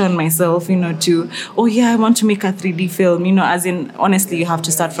pressure on myself, to, oh yeah, I want to make a 3D film, as in, honestly, you have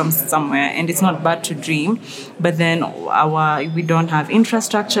to start from somewhere, and it's not bad to dream. But then we don't have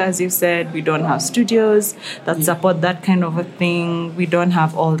infrastructure, as you said. We don't have studios that support that kind of a thing. We don't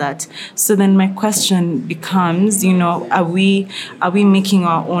have all that. So then my question becomes, are we making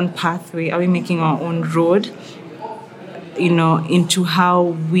our own pathway? Are we making our own road? Into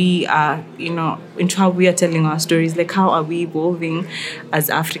how we are, into how we are telling our stories. Like, how are we evolving as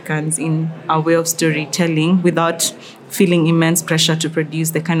Africans in our way of storytelling without feeling immense pressure to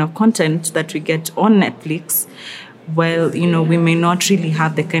produce the kind of content that we get on Netflix? Well, we may not really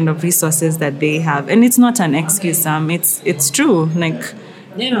have the kind of resources that they have. And it's not an excuse, it's true. Like,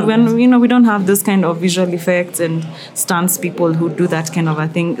 when, we don't have those kind of visual effects and stunts people who do that kind of a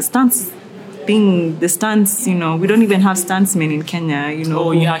thing. Being the stunts, we don't even have stuntsmen in Kenya,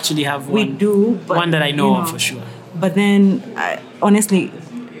 Oh, you actually have one. We do. But, one that I know of for sure. But then, honestly,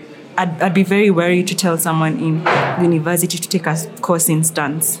 I'd be very wary to tell someone in university to take a course in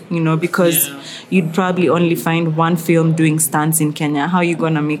stunts, because you'd probably only find one film doing stunts in Kenya. How are you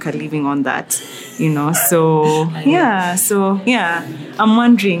going to make a living on that? So I'm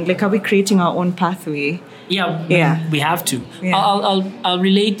wondering, like, are we creating our own pathway? Yeah, we have to. Yeah. I'll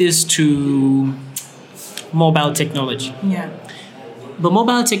relate this to mobile technology. Yeah. The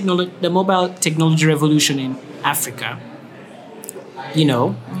mobile technology revolution in Africa,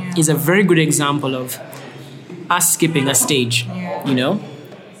 is a very good example of us skipping a stage,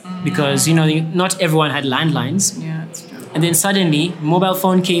 because, not everyone had landlines. Yeah, that's true. And then suddenly, mobile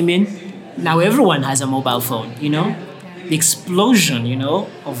phone came in. Now everyone has a mobile phone, The explosion,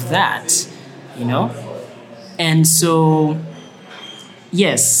 of that, And so,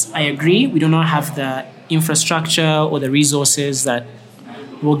 yes, I agree. We do not have the infrastructure or the resources that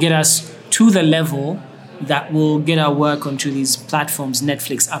will get us to the level that will get our work onto these platforms,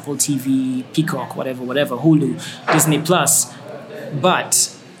 Netflix, Apple TV, Peacock, whatever, Hulu, Disney Plus. But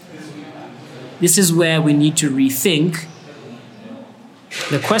this is where we need to rethink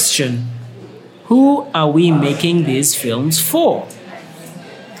the question, who are we making these films for?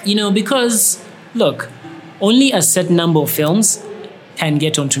 Because, look, only a certain number of films can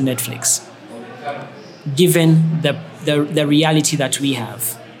get onto Netflix, given the reality that we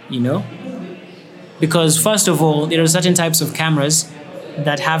have, Because, first of all, there are certain types of cameras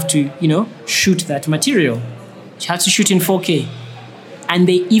that have to, shoot that material. You have to shoot in 4K. And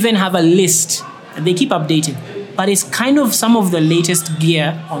they even have a list, and they keep updating. But it's kind of some of the latest gear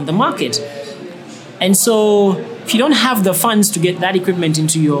on the market. And so, if you don't have the funds to get that equipment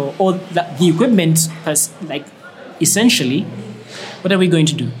into the equipment, essentially, what are we going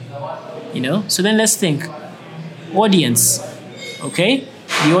to do? So then let's think. Audience, okay?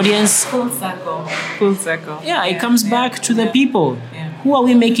 The audience. Full circle. Yeah, it comes back to the people. Yeah. Who are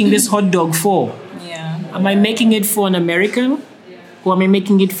we making this hot dog for? Yeah. Am I making it for an American, or am I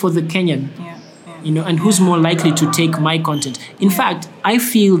making it for the Kenyan? Yeah. And who's more likely to take my content? In fact, I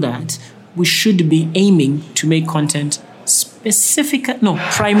feel that we should be aiming to make content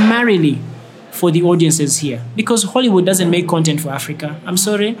primarily for the audiences here, because Hollywood doesn't make content for Africa. I'm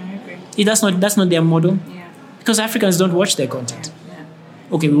sorry, that's not their model. Yeah. Because Africans don't watch their content. Yeah.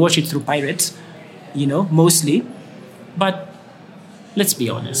 Okay, we watch it through pirates, mostly, but let's be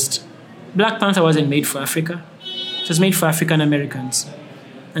honest. Black Panther wasn't made for Africa; it was made for African Americans,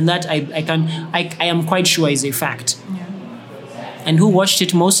 and that I am quite sure is a fact. Yeah. And who watched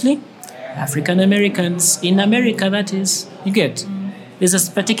it mostly? African Americans in America, that is. You get? There's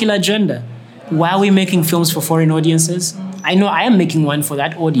a particular agenda. Why are we making films for foreign audiences? I know I am making one for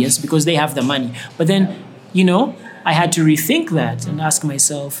that audience because they have the money. But then, I had to rethink that and ask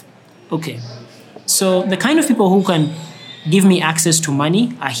myself, okay, so the kind of people who can give me access to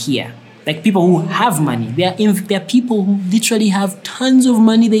money are here. Like people who have money. They're people who literally have tons of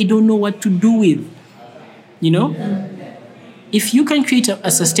money they don't know what to do with. If you can create a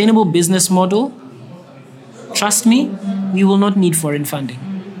sustainable business model, trust me, we will not need foreign funding.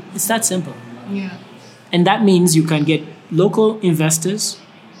 It's that simple. Yeah. And that means you can get local investors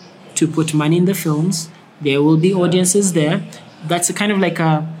to put money in the films. There will be audiences there. That's a kind of like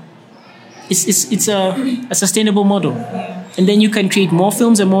it's a sustainable model. Yeah. And then you can create more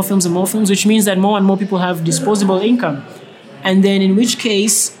films and more films and more films, which means that more and more people have disposable income. And then in which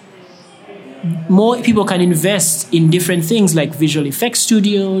case, more people can invest in different things like visual effects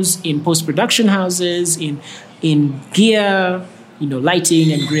studios, in post-production houses, in gear,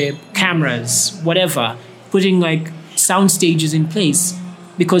 lighting and grip, cameras, whatever, putting like sound stages in place,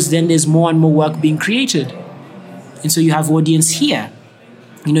 because then there's more and more work being created. And so you have audience here.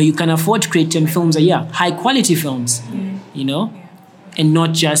 You can afford to create 10 films a year, high quality films, and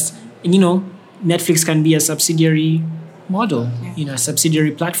not just, Netflix can be a subsidiary model, a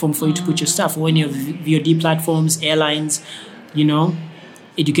subsidiary platform for you to put your stuff, or any of the VOD platforms, airlines,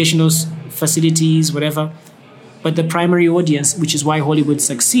 educational facilities, whatever. But the primary audience, which is why Hollywood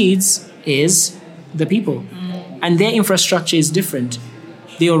succeeds, is the people. And their infrastructure is different.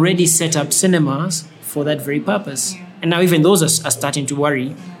 They already set up cinemas for that very purpose. And now even those are starting to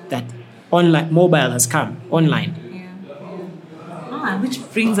worry that mobile has come online. Which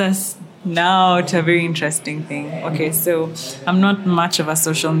brings us now to a very interesting thing. Okay, so I'm not much of a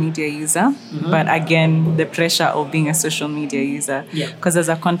social media user, but again, the pressure of being a social media user. Because as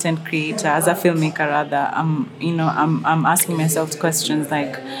a content creator, as a filmmaker rather, I'm asking myself questions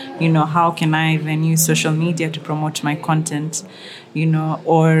like, how can I then use social media to promote my content?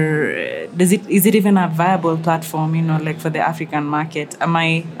 Or is it even a viable platform, like for the African market? Am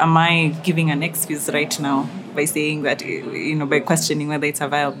I giving an excuse right now by saying that, by questioning whether it's a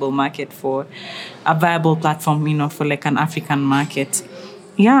viable market for a viable platform, for like an African market?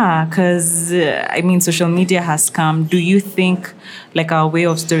 Yeah, because social media has come. Do you think like our way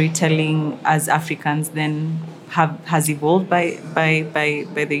of storytelling as Africans then has evolved by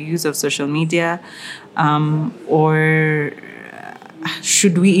the use of social media, or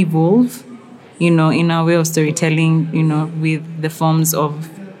should we evolve, in our way of storytelling, with the forms of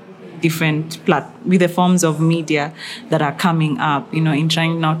with the forms of media that are coming up, in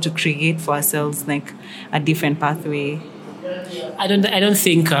trying now to create for ourselves like a different pathway? I don't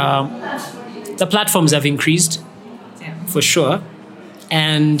think the platforms have increased, for sure,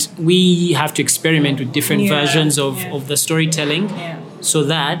 and we have to experiment with different versions of the storytelling, so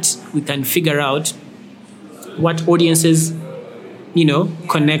that we can figure out what audiences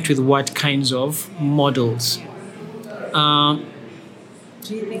connect with what kinds of models.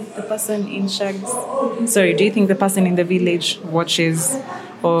 Do you think the person in do you think the person in the village watches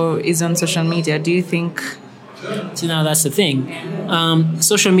or is on social media? Do you think? So now that's the thing.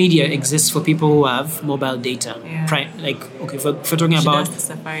 Social media exists for people who have mobile data. If we're talking about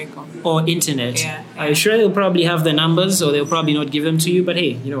Safaricom or internet, I'm sure they'll probably have the numbers, or they'll probably not give them to you. But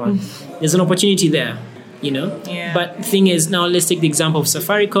hey, you know what? There's an opportunity there. But the thing is, now let's take the example of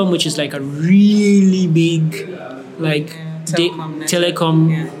Safaricom, which is like a really big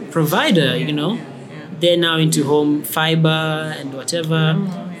telecom provider. They're now into home fiber and whatever,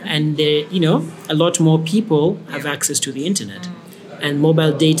 and they, a lot more people have access to the internet, and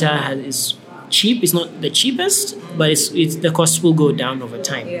mobile data is cheap. It's not the cheapest, but it's the cost will go down over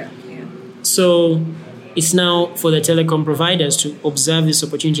time. So it's now for the telecom providers to observe this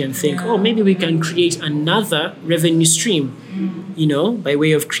opportunity and think, maybe we can create another revenue stream, by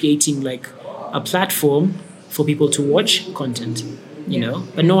way of creating like a platform for people to watch content,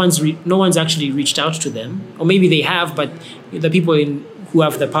 But no one's actually reached out to them, or maybe they have, but the people who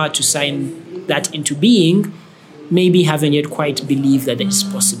have the power to sign that into being maybe haven't yet quite believed that it is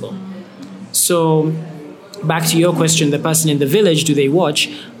possible. So back to your question, the person in the village, do they watch?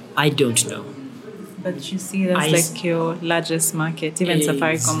 I don't know. But you see that's like your largest market. Even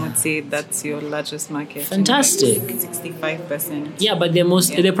Safaricom would say that's your largest market. Fantastic. 65%. Yeah, but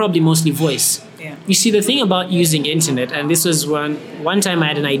they're probably mostly voice. Yeah. You see, the thing about using internet, and this was one time I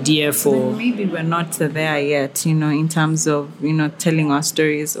had an idea for... Then maybe we're not there yet, in terms of, telling our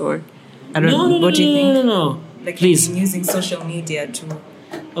stories, or... I don't know. What do you think? No. Like, please. Using social media to...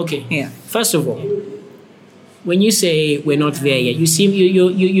 Okay. Yeah. First of all, when you say we're not there yet, you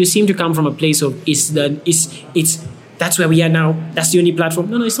seem to come from a place of that's where we are now. That's the only platform.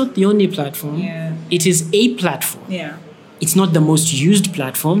 No, it's not the only platform. Yeah. It is a platform. Yeah. It's not the most used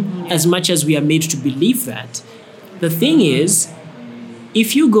platform, as much as we are made to believe that. The thing is,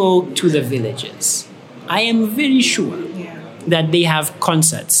 if you go to the villages, I am very sure that they have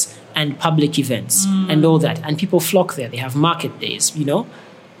concerts and public events and all that, and people flock there. They have market days,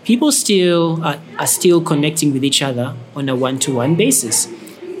 People still are still connecting with each other on a one-to-one basis.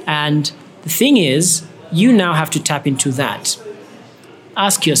 And the thing is, you now have to tap into that.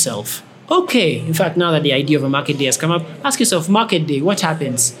 Ask yourself, okay, in fact, now that the idea of a market day has come up, ask yourself, market day, what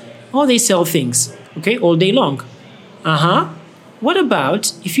happens? Oh, they sell things, okay, all day long. What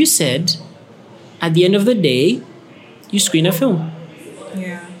about if you said, at the end of the day, you screen a film?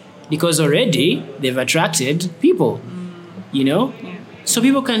 Yeah. Because already they've attracted people, Yeah. So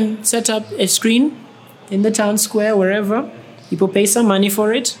people can set up a screen in the town square, wherever. People pay some money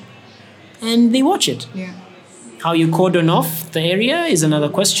for it, and they watch it. Yeah. How you cordon off the area is another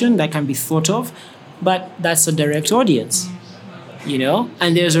question that can be thought of, but that's a direct audience. you know,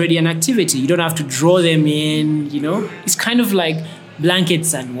 and there's already an activity. You don't have to draw them in, you know. It's kind of like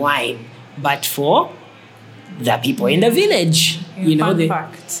blankets and wine, but for the people in the village, you know. Fun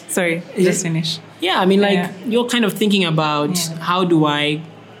fact. Sorry, just finish. Yeah, I mean, like, you're kind of thinking about how do I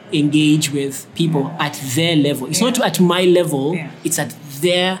engage with people at their level. It's not at my level, it's at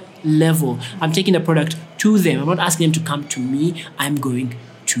their level. I'm taking the product to them. I'm not asking them to come to me. I'm going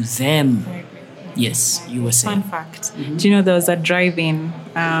to them. Yes, you were saying. Fun fact. Do you know there was a drive-in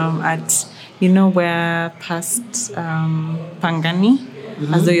at, you know, where past Pangani,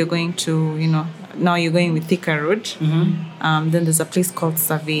 as though you're going to, you know, now you're going with Thika Road. Then there's a place called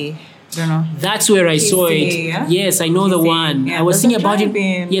Survey. I don't know. That's where I saw it. Yeah? Yes, I know the one. Yeah, I was thinking about it.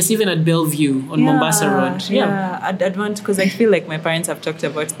 drive-in. Yes, even at Bellevue on Mombasa Road. Yeah. I'd want, because I feel like my parents have talked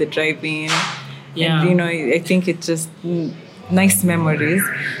about the drive-in. Yeah. And, you know, I think it's just nice memories.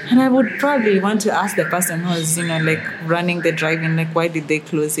 And I would probably want to ask the person who's, you know, like running the drive-in, like, why did they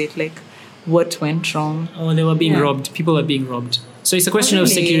close it? Like, what went wrong? Oh, they were being robbed. People were being robbed. So it's a question of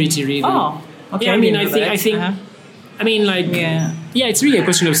security, really. Oh, okay. Yeah, I mean, I think, I mean, like, yeah, it's really a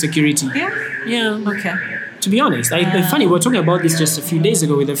question of security. Yeah. Okay. To be honest, it's funny. We were talking about this just a few days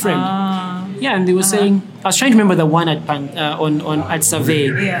ago with a friend. Yeah, and they were saying, I was trying to remember the one at at Survey.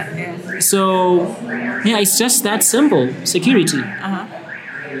 Yeah. So, yeah, it's just that simple, security.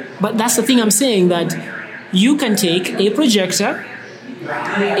 But that's the thing I'm saying, that you can take a projector,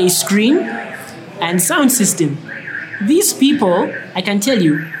 a screen, and sound system. These people, I can tell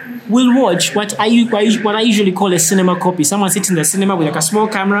you, will watch what I usually call a cinema copy. Someone sits in the cinema with like a small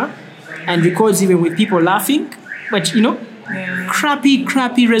camera and records even with people laughing. But, you know,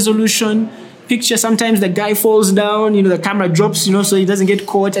 crappy resolution picture. Sometimes the guy falls down, you know, the camera drops, you know, so he doesn't get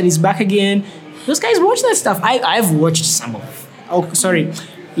caught and he's back again. Those guys watch that stuff. I've watched some of. Oh, sorry.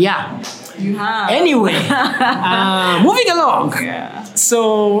 Yeah. You have. Anyway, moving along. Yeah.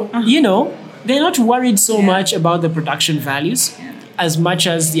 So, you know, they're not worried so much about the production values as much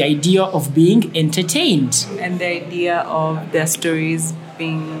as the idea of being entertained. And the idea of their stories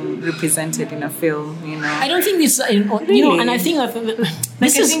being represented in a film, you know. I don't think this, you know, and I think that I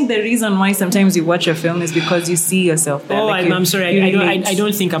think the reason why sometimes you watch a film is because you see yourself there. Oh, like I'm sorry. I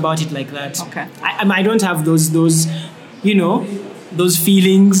don't think about it like that. Okay. I don't have those, you know, those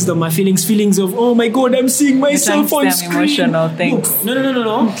feelings, my feelings of, oh my God, I'm seeing myself on screen. Emotional things. Look,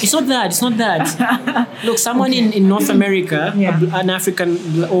 no. It's not that. Look, someone in North America, an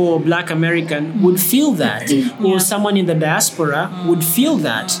African or Black American would feel that. Or someone in the diaspora would feel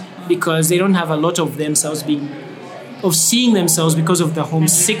that because they don't have a lot of themselves seeing themselves because of the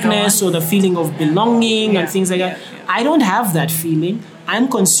homesickness or the feeling of belonging and things like that. I don't have that feeling. I'm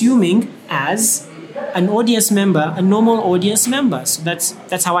consuming as an audience member, a normal audience member. So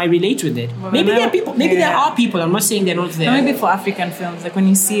that's how I relate with it. Well, maybe there are people. Maybe there are people. I'm not saying they're not there. Maybe for African films, like when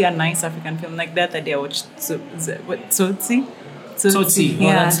you see a nice African film, like that day I watched Tsotsi. Tsotsi. Oh,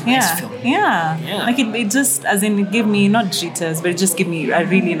 that's a nice film. Yeah. Like it just, as in, it gave me not jitters, but it just gave me a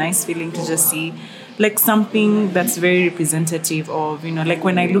really nice feeling to just see like something that's very representative of, you know, like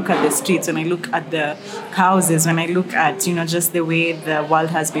when I look at the streets, when I look at the houses, when I look at, you know, just the way the world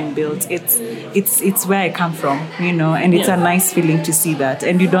has been built, it's where I come from, you know, and it's a nice feeling to see that,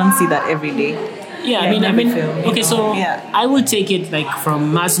 and you don't see that every day. Yeah, like I mean, film, okay, so I will take it like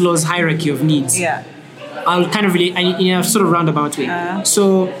from Maslow's hierarchy of needs. Yeah. I'll kind of relate in a sort of roundabout way.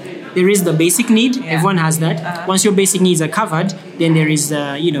 So there is the basic need. Everyone has that. Once your basic needs are covered, then there is,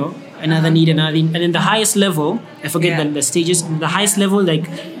 you know, another need, and then the highest level, I forget the stages, the highest level, like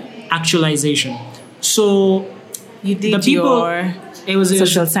actualization. So you did the people, it was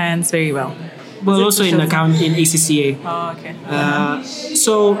social science very well. Well, also in ACCA. Oh, okay.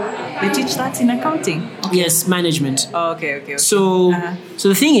 So they teach that in accounting. Okay. Yes, management. Oh, okay. So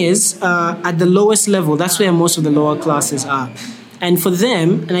the thing is, at the lowest level, that's where most of the lower classes are, and for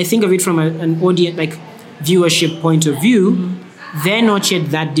them, and I think of it from an audience, like viewership point of view. They're not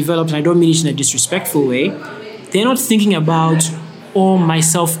yet that developed, and I don't mean it in a disrespectful way. They're not thinking about,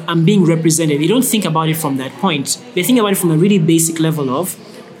 myself, I'm being represented. They don't think about it from that point. They think about it from a really basic level of,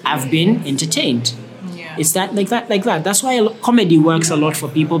 I've been entertained. Yeah. It's that, like that. That's why comedy works a lot for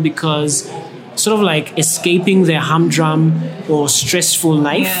people, because sort of like escaping their humdrum or stressful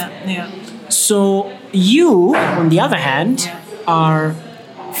life. Yeah. So you, on the other hand, are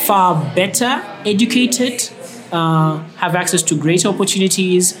far better educated, have access to greater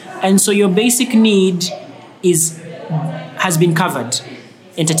opportunities, and so your basic need has been covered,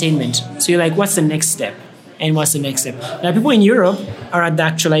 entertainment. So you're like, what's the next step? And what's the next step? Now, people in Europe are at the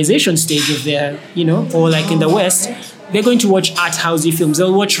actualization stage of their, you know, or like in the West, they're going to watch art housey films.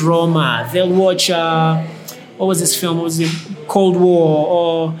 They'll watch Roma. They'll watch, what was this film? What was it? Cold War,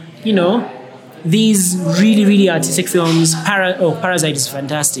 or these really, really artistic films. Parasite is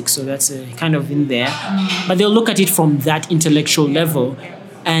fantastic, so that's kind of in there. But they'll look at it from that intellectual level,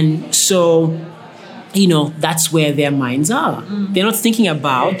 and so that's where their minds are. They're not thinking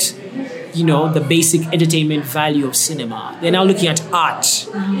about the basic entertainment value of cinema. They're now looking at art.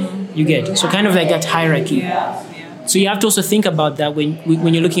 You get so kind of like that hierarchy. So you have to also think about that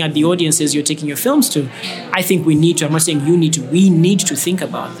when you're looking at the audiences you're taking your films to. I think we need to. I'm not saying you need to. We need to think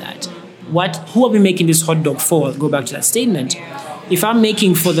about that. Who are we making this hot dog for? I'll go back to that statement. If I'm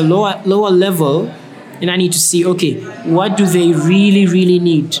making for the lower level, then I need to see, okay, what do they really, really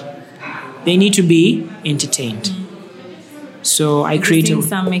need? They need to be entertained. So I create.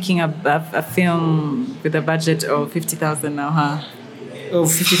 I'm making a film with a budget of 50,000 now, huh? Oh,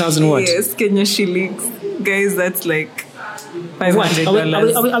 50,000 what? Yes, Kenya shillings. Guys, that's like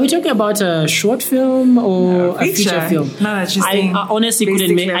 $500. Are we talking about a short film or a feature film? No, that's just I honestly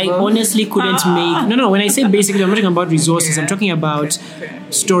couldn't make. I honestly couldn't make. No. When I say basically, I'm not talking about resources. I'm talking about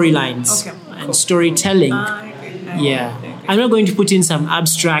storylines and storytelling. Yeah, I'm not going to put in some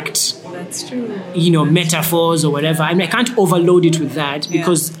abstract. That's true. Metaphors or whatever. I can't overload it with that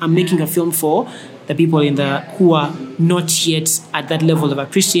because I'm making a film for the people who are not yet at that level of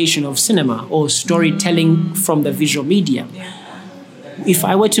appreciation of cinema or storytelling from the visual media. If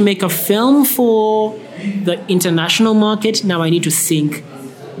I were to make a film for the international market, now I need to think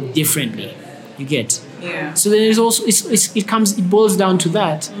differently. You get? Yeah. So then there's also it boils down to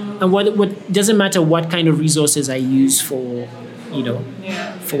that. And what doesn't matter what kind of resources I use for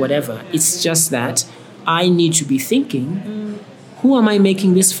for whatever. It's just that I need to be thinking, who am I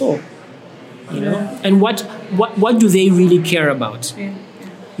making this for? And what do they really care about?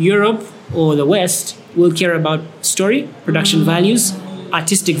 Europe or the West will care about story, production values,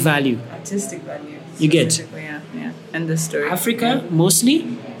 artistic value. You get? Yeah. And the story. Africa,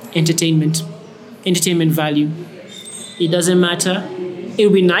 mostly entertainment value. It doesn't matter. It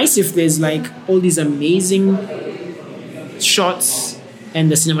would be nice if there's like all these amazing shots and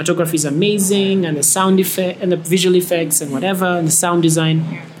the cinematography is amazing and the sound effect and the visual effects and whatever and the sound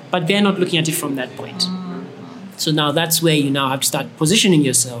design. But they're not looking at it from that point. So now that's where you now have to start positioning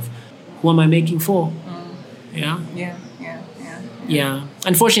yourself. Who am I making for? Yeah.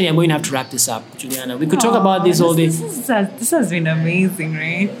 Unfortunately, I'm going to have to wrap this up, Juliana. We could talk about this all day. This has been amazing,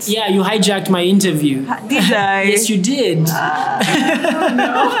 right? Yeah, you hijacked my interview. Did I? Yes, you did. No.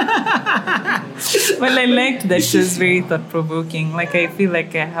 Well, I liked that she was very thought-provoking. Like, I feel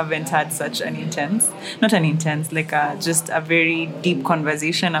like I haven't had such just a very deep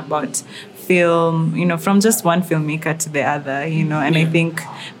conversation about film, from just one filmmaker to the other, and I think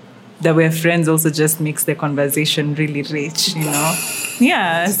that we're friends also just makes the conversation really rich,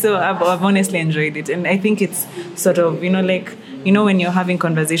 Yeah, so I've honestly enjoyed it. And I think it's sort of, when you're having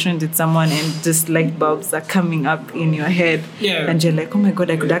conversations with someone and just light bulbs are coming up in your head and you're like, oh my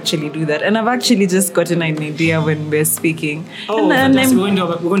God, I could actually do that. And I've actually just gotten an idea when we're speaking. Oh, fantastic. We're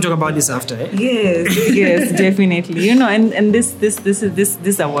going to talk about this after, eh? Yes, definitely. And this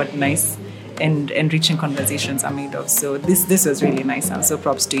is what nice and enriching conversations are made of. So this was really nice. And so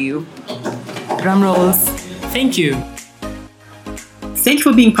props to you. Drum rolls. Thank you. Thank you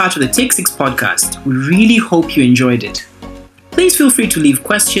for being part of the Take 6 podcast. We really hope you enjoyed it. Please feel free to leave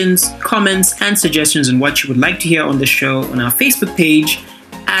questions, comments, and suggestions on what you would like to hear on the show on our Facebook page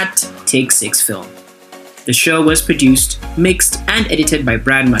at Take 6 Film. The show was produced, mixed, and edited by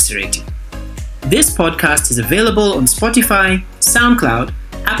Brad Maserati. This podcast is available on Spotify, SoundCloud,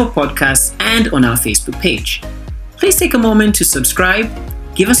 Apple Podcasts, and on our Facebook page. Please take a moment to subscribe,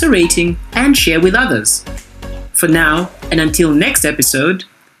 give us a rating, and share with others. For now, and until next episode,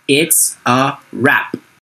 it's a wrap.